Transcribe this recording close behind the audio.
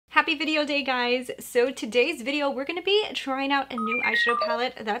Happy video day, guys. So today's video, we're going to be trying out a new eyeshadow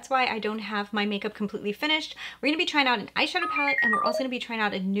palette. That's why I don't have my makeup completely finished. We're going to be trying out an eyeshadow palette, and we're also going to be trying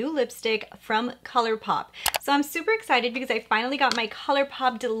out a new lipstick from Colourpop. So I'm super excited because I finally got my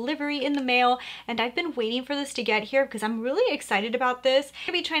Colourpop delivery in the mail, and I've been waiting for this to get here because I'm really excited about this.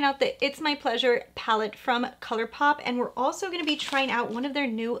 I'm going to be trying out the It's My Pleasure palette from Colourpop, and we're also going to be trying out one of their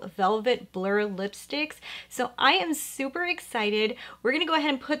new Velvet Blur lipsticks. So I am super excited. We're going to go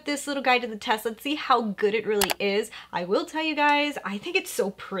ahead and put this little guy to the test. Let's see how good it really is. I will tell you guys, I think it's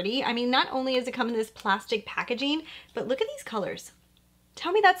so pretty. I mean, not only does it come in this plastic packaging, but look at these colors.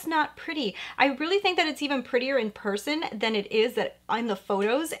 Tell me that's not pretty. I really think that it's even prettier in person than it is in the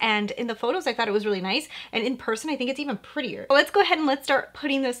photos. And in the photos, I thought it was really nice. And in person, I think it's even prettier. Well, let's go ahead and let's start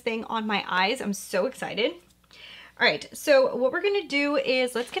putting this thing on my eyes. I'm so excited. All right, so what we're gonna do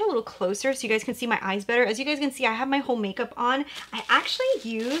is let's get a little closer so you guys can see my eyes better. As you guys can see, I have my whole makeup on. I actually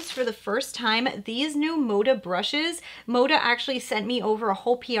used for the first time these new Moda brushes. Moda actually sent me over a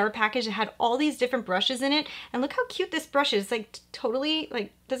whole PR package that had all these different brushes in it. And look how cute this brush is. Like totally,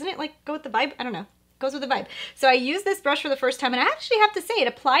 like, doesn't it like go with the vibe? I don't know. Goes with the vibe. So I used this brush for the first time, and I actually have to say it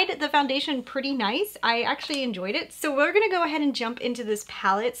applied the foundation pretty nice. I actually enjoyed it. So we're gonna go ahead and jump into this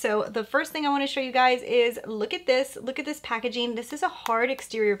palette. So the first thing I want to show you guys is look at this packaging. This is a hard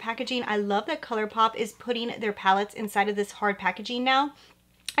exterior packaging. I love that Colourpop is putting their palettes inside of this hard packaging now.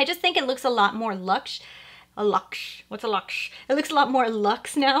 I just think it looks a lot more luxe. What's a luxe? It looks a lot more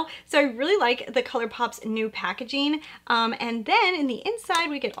luxe now. So I really like the Colourpop's new packaging. And then in the inside,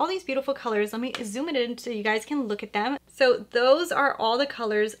 we get all these beautiful colors. Let me zoom it in so you guys can look at them. So those are all the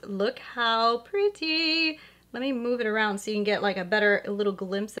colors. Look how pretty. Let me move it around so you can get like a little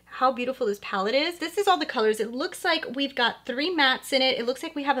glimpse of how beautiful this palette is. This is all the colors. It looks like we've got 3 mattes in it. It looks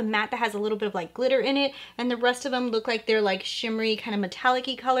like we have a matte that has a little bit of like glitter in it, and the rest of them look like they're like shimmery kind of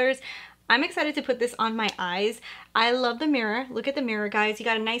metallic-y colors. I'm excited to put this on my eyes. I love the mirror. Look at the mirror, guys. You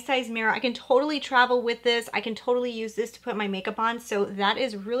got a nice size mirror. I can totally travel with this. I can totally use this to put my makeup on. So that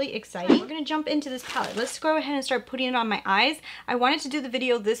is really exciting. We're gonna jump into this palette. Let's go ahead and start putting it on my eyes. I wanted to do the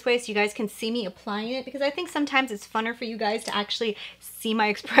video this way so you guys can see me applying it, because I think sometimes it's funner for you guys to actually see my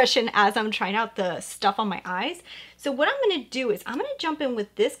expression as I'm trying out the stuff on my eyes. So what I'm gonna do is I'm gonna jump in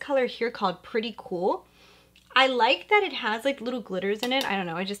with this color here called Pretty Cool. I like that it has like little glitters in it. I don't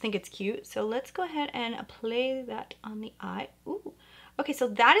know, I just think it's cute. So let's go ahead and apply that on the eye. Ooh. Okay, so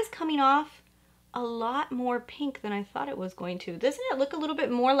that is coming off a lot more pink than I thought it was going to. Doesn't it look a little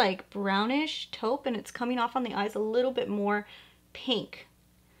bit more like brownish taupe, and it's coming off on the eyes a little bit more pink?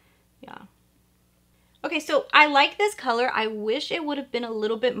 Yeah. Okay, so I like this color. I wish it would have been a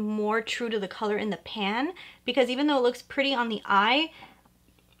little bit more true to the color in the pan, because even though it looks pretty on the eye,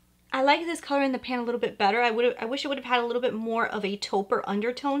 I like this color in the pan a little bit better. I wish it would have had a little bit more of a taupe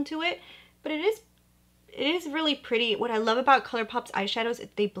undertone to it, but it is really pretty. What I love about Colourpop's eyeshadows is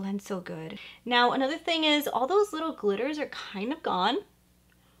they blend so good. Now, another thing is all those little glitters are kind of gone.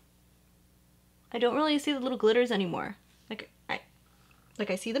 I don't really see the little glitters anymore.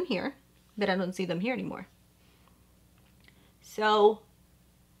 I see them here, but I don't see them here anymore. So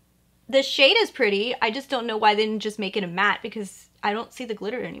the shade is pretty. I just don't know why they didn't just make it a matte, because I don't see the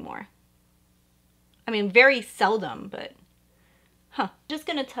glitter anymore. I mean, very seldom, but Just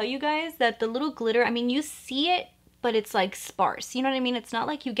gonna tell you guys that the little glitter, I mean, you see it, but it's like sparse. You know what I mean? It's not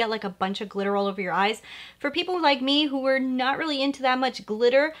like you get like a bunch of glitter all over your eyes. For people like me who are not really into that much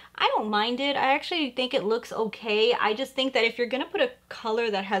glitter, I don't mind it. I actually think it looks okay. I just think that if you're gonna put a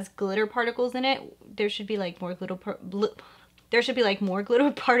color that has glitter particles in it, there should be like more glitter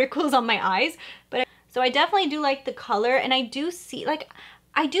particles on my eyes. But so I definitely do like the color, and I do see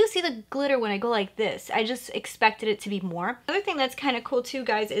the glitter when I go like this. I just expected it to be more. Another thing that's kind of cool too,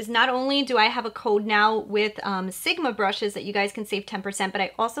 guys, is not only do I have a code now with Sigma brushes that you guys can save 10%, but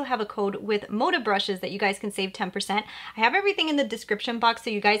I also have a code with Moda brushes that you guys can save 10%. I have everything in the description box, so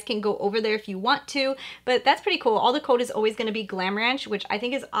you guys can go over there if you want to, but that's pretty cool. All the code is always going to be GLAMRANCH, which I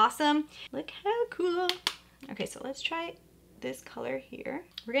think is awesome. Look how cool. Okay, so let's try this color here.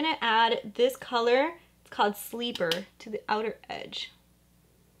 We're gonna add this color, it's called Sleeper, to the outer edge.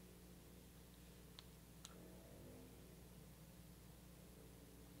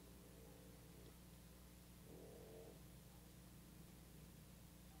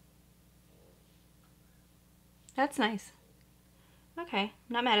 That's nice. Okay,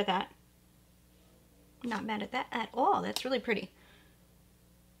 not mad at that. Not mad at that at all. That's really pretty.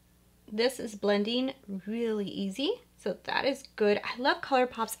 This is blending really easy, so that is good. I love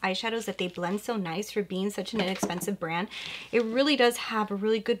Colourpop's eyeshadows, that they blend so nice for being such an inexpensive brand. It really does have a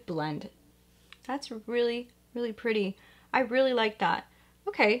really good blend. That's really, really pretty. I really like that.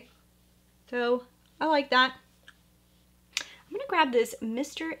 Okay, so I like that. I'm gonna grab this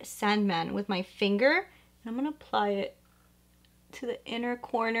Mr. Sandman with my finger and I'm gonna apply it to the inner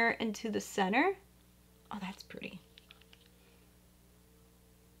corner and to the center. Oh, that's pretty.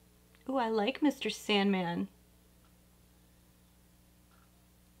 Ooh, I like Mr. Sandman.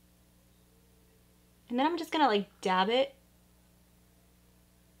 And then I'm just gonna like dab it.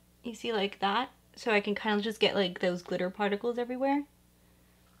 You see, like that? So I can kind of just get like those glitter particles everywhere.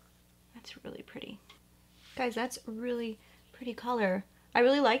 That's really pretty. Guys, that's really pretty color. I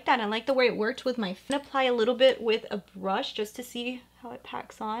really like that. I like the way it worked with my... I'm gonna apply a little bit with a brush just to see how it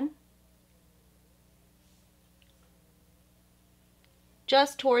packs on.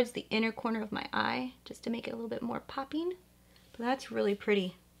 Just towards the inner corner of my eye, just to make it a little bit more popping. But that's really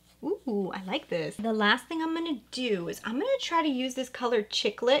pretty. Ooh, I like this. The last thing I'm gonna do is I'm gonna try to use this color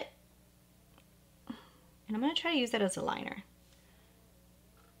Chicklet. And I'm gonna try to use that as a liner.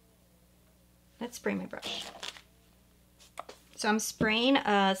 Let's spray my brush. So I'm spraying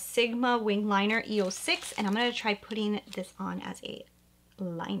a Sigma Wing Liner E06 and I'm gonna try putting this on as a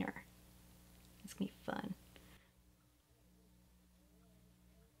liner. It's gonna be fun.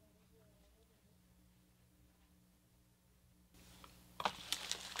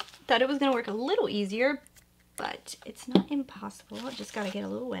 Thought it was gonna work a little easier, but it's not impossible. I just gotta get a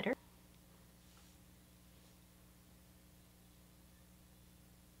little wetter.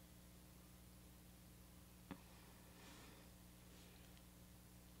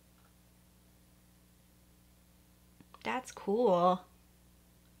 That's cool.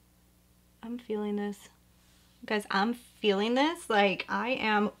 I'm feeling this. Guys, I'm feeling this. Like, I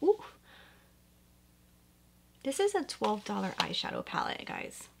am, ooh. This is a $12 eyeshadow palette,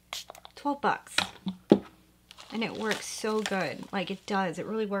 guys. 12 bucks. And it works so good. Like, it does. It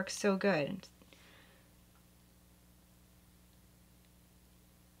really works so good.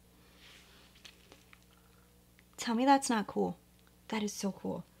 Tell me that's not cool. That is so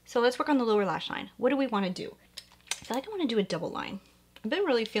cool. So let's work on the lower lash line. What do we want to do? I feel like I want to do a double line. I've been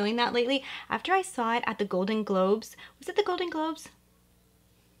really feeling that lately. After I saw it at the Golden Globes. Was it the Golden Globes?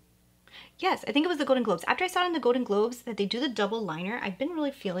 Yes, I think it was the Golden Globes. After I saw it in the Golden Globes that they do the double liner, I've been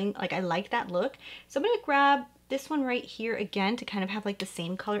really feeling like I like that look. So I'm going to grab this one right here again to kind of have like the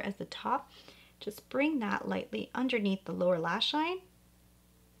same color as the top. Just bring that lightly underneath the lower lash line.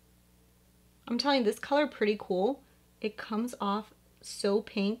 I'm telling you, this color pretty cool. It comes off so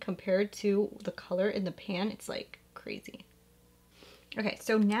pink compared to the color in the pan. It's like crazy. Okay,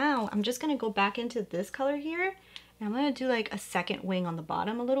 so now I'm just going to go back into this color here. And I'm going to do like a second wing on the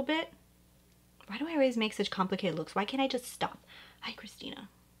bottom a little bit. Why do I always make such complicated looks? Why can't I just stop? Hi, Christina.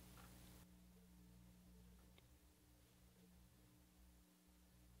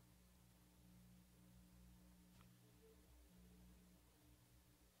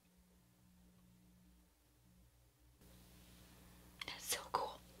 That's so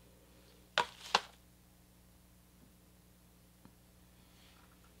cool.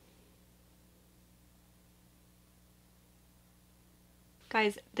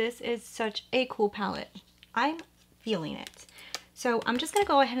 Guys, this is such a cool palette. I'm feeling it. So I'm just gonna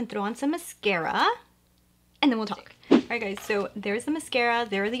go ahead and throw on some mascara and then we'll talk. All right guys, so there's the mascara,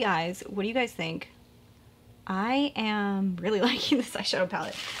 there are the eyes. What do you guys think? I am really liking this eyeshadow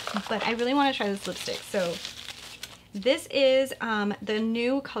palette, but I really wanna try this lipstick. So this is the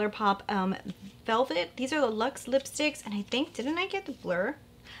new Colourpop Velvet. These are the Luxe lipsticks and I think, didn't I get the blur?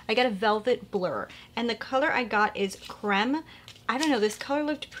 I got a Velvet Blur and the color I got is Creme. I don't know, this color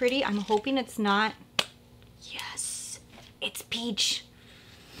looked pretty. I'm hoping it's not. Yes, it's peach.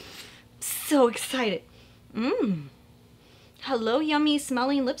 So excited. Hello, yummy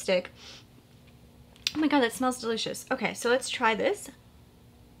smelling lipstick. Oh my god, that smells delicious. Okay, so let's try this.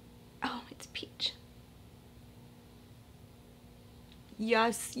 Oh, it's peach.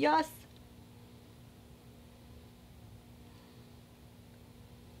 Yes, yes.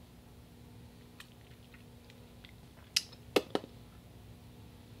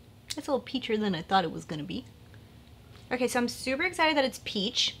 It's a little peachier than I thought it was gonna be. Okay, so I'm super excited that it's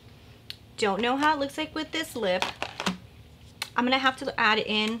peach. Don't know how it looks like with this lip. I'm gonna have to add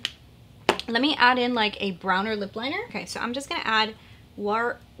in, let me add in like a browner lip liner. Okay, so I'm just gonna add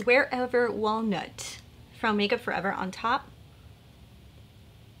Wherever Walnut from Makeup Forever on top.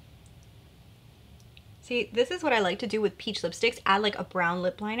 See, this is what I like to do with peach lipsticks, add like a brown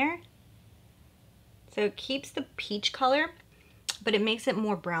lip liner. So it keeps the peach color, but it makes it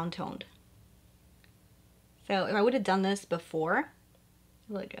more brown toned. So if I would have done this before,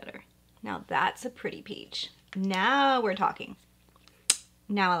 look at her. Now that's a pretty peach. Now we're talking.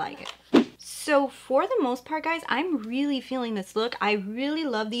 Now I like it. So for the most part, guys, I'm really feeling this look. I really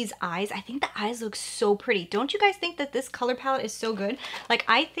love these eyes. I think the eyes look so pretty. Don't you guys think that this color palette is so good? Like,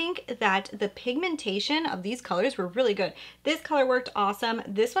 I think that the pigmentation of these colors were really good. This color worked awesome.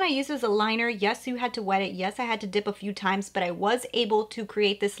 This one I used as a liner. Yes, you had to wet it. Yes, I had to dip a few times, but I was able to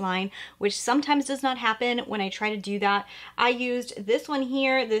create this line, which sometimes does not happen when I try to do that. I used this one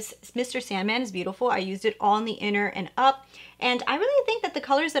here. This Mr. Sandman is beautiful. I used it all on the inner and up. And I really think that the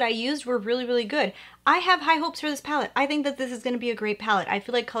colors that I used were really, really good. I have high hopes for this palette. I think that this is going to be a great palette. I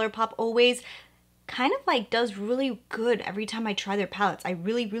feel like Colourpop always kind of like does really good every time I try their palettes. I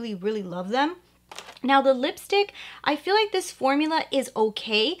really, really, really love them. Now the lipstick, I feel like this formula is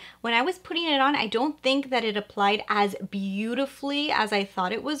okay. When I was putting it on, I don't think that it applied as beautifully as I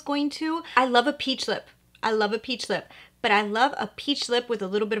thought it was going to. I love a peach lip. I love a peach lip. But I love a peach lip with a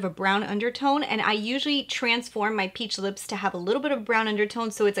little bit of a brown undertone, and I usually transform my peach lips to have a little bit of brown undertone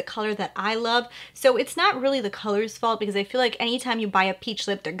so it's a color that I love. So it's not really the color's fault, because I feel like anytime you buy a peach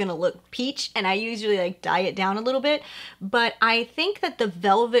lip, they're gonna look peach, and I usually like dye it down a little bit. But I think that the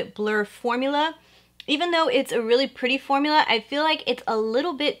Velvet Blur formula, even though it's a really pretty formula, I feel like it's a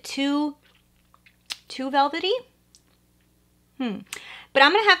little bit too velvety. But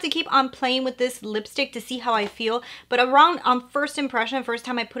I'm gonna have to keep on playing with this lipstick to see how I feel. But around first impression, first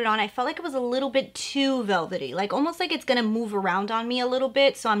time I put it on, I felt like it was a little bit too velvety, like almost like it's gonna move around on me a little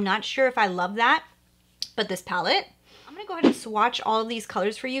bit. So I'm not sure if I love that. But this palette, I'm gonna go ahead and swatch all of these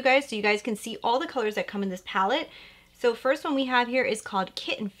colors for you guys so you guys can see all the colors that come in this palette. So first one we have here is called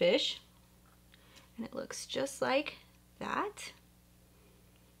Kitten Fish, and it looks just like that.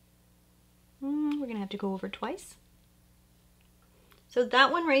 We're gonna have to go over twice. So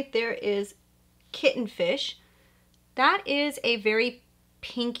that one right there is Kitten Fish. That is a very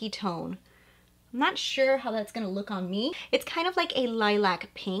pinky tone. I'm not sure how that's gonna look on me. It's kind of like a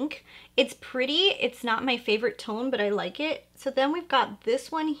lilac pink. It's pretty. It's not my favorite tone, but I like it. So then we've got this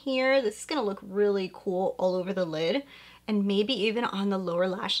one here. This is gonna look really cool all over the lid and maybe even on the lower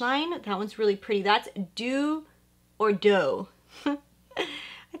lash line. That one's really pretty. That's Do or Doe.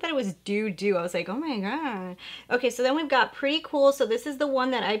 I thought it was do. I was like, oh my god. Okay, so then we've got Pretty Cool. So this is the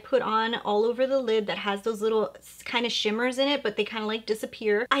one that I put on all over the lid that has those little kind of shimmers in it, but they kind of like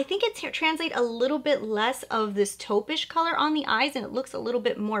disappear. I think it translates a little bit less of this taupe-ish color on the eyes, and it looks a little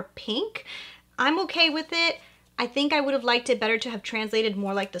bit more pink. I'm okay with it. I think I would have liked it better to have translated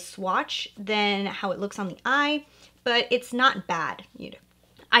more like the swatch than how it looks on the eye, but it's not bad. You know,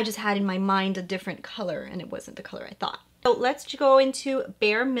 I just had in my mind a different color, and it wasn't the color I thought. So let's go into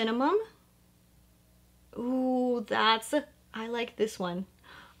Bare Minimum. Ooh, I like this one.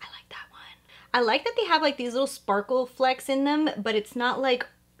 I like that one. I like that they have like these little sparkle flecks in them, but it's not like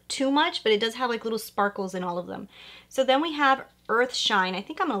too much, but it does have like little sparkles in all of them. So then we have Earth Shine. I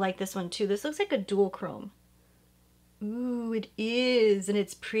think I'm gonna like this one too. This looks like a dual chrome. Ooh, it is, and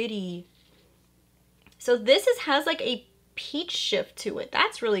it's pretty. So this has like a peach shift to it.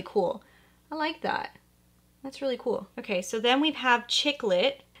 That's really cool. I like that. That's really cool. Okay, so then we have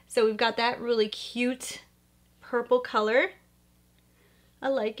Chicklet. So we've got that really cute purple color. I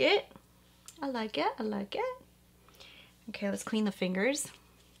like it. I like it. I like it. Okay, let's clean the fingers.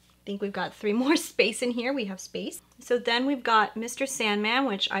 I think we've got 3 more space in here. We have space. So then we've got Mr. Sandman,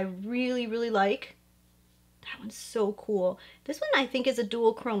 which I really, really like. That one's so cool. This one I think is a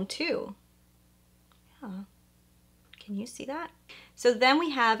dual chrome too. Yeah. Can you see that? So then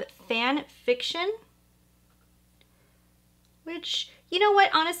we have Fan Fiction, which, you know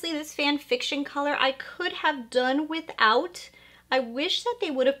what, honestly, this Fan Fiction color I could have done without. I wish that they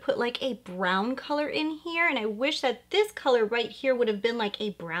would have put like a brown color in here, and I wish that this color right here would have been like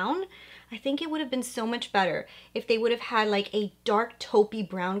a brown. I think it would have been so much better if they would have had like a dark taupey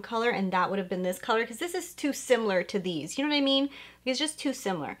brown color, and that would have been this color, because this is too similar to these. You know what I mean? It's just too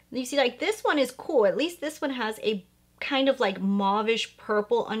similar. You see, like, this one is cool. At least this one has a kind of like mauvish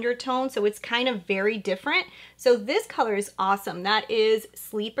purple undertone, so it's kind of very different. So this color is awesome. That is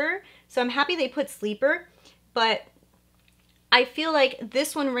Sleeper. So I'm happy they put Sleeper, but I feel like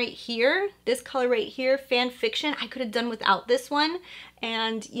this one right here, this color right here, Fan Fiction, I could have done without this one.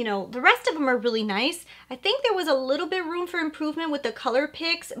 And, you know, the rest of them are really nice. I think there was a little bit room for improvement with the color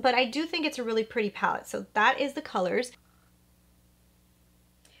picks, but I do think it's a really pretty palette. So that is the colors.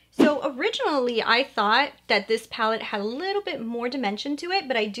 So originally I thought that this palette had a little bit more dimension to it,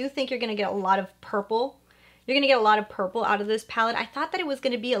 but I do think you're gonna get a lot of purple. You're gonna get a lot of purple out of this palette. I thought that it was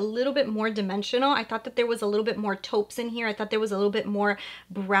gonna be a little bit more dimensional. I thought that there was a little bit more taupes in here. I thought there was a little bit more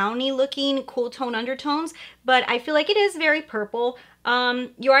browny looking cool tone undertones, but I feel like it is very purple.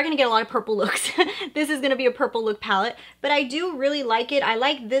 You are gonna get a lot of purple looks. This is gonna be a purple look palette, but I do really like it. I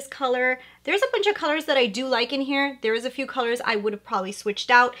like this color. There's a bunch of colors that I do like in here. There is a few colors I would have probably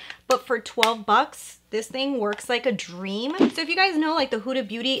switched out, but for 12 bucks, this thing works like a dream. So if you guys know like the Huda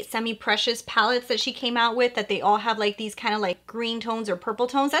Beauty semi-precious palettes that she came out with, that they all have like these kind of like green tones or purple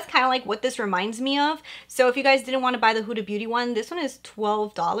tones, that's kind of like what this reminds me of. So if you guys didn't want to buy the Huda Beauty one, this one is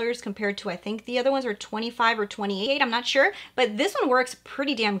 $12 compared to, I think the other ones are 25 or 28, I'm not sure. But this one works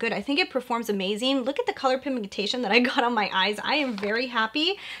pretty damn good. I think it performs amazing. Look at the color pigmentation that I got on my eyes. I am very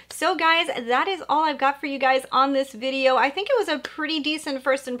happy. So guys, that is all I've got for you guys on this video. I think it was a pretty decent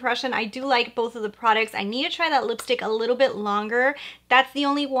first impression. I do like both of the products. I need to try that lipstick a little bit longer. That's the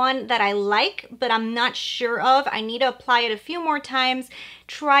only one that I like, but I'm not sure of. I need to apply it a few more times,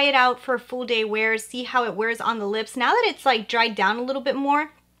 try it out for full day wear, see how it wears on the lips. Now that it's like dried down a little bit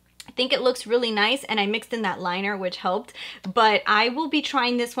more, I think it looks really nice, and I mixed in that liner, which helped. But I will be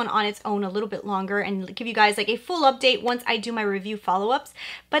trying this one on its own a little bit longer and give you guys like a full update once I do my review follow-ups.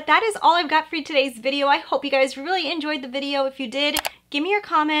 But that is all I've got for today's video. I hope you guys really enjoyed the video. If you did, give me your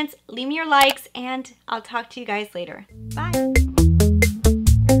comments, leave me your likes, and I'll talk to you guys later. Bye!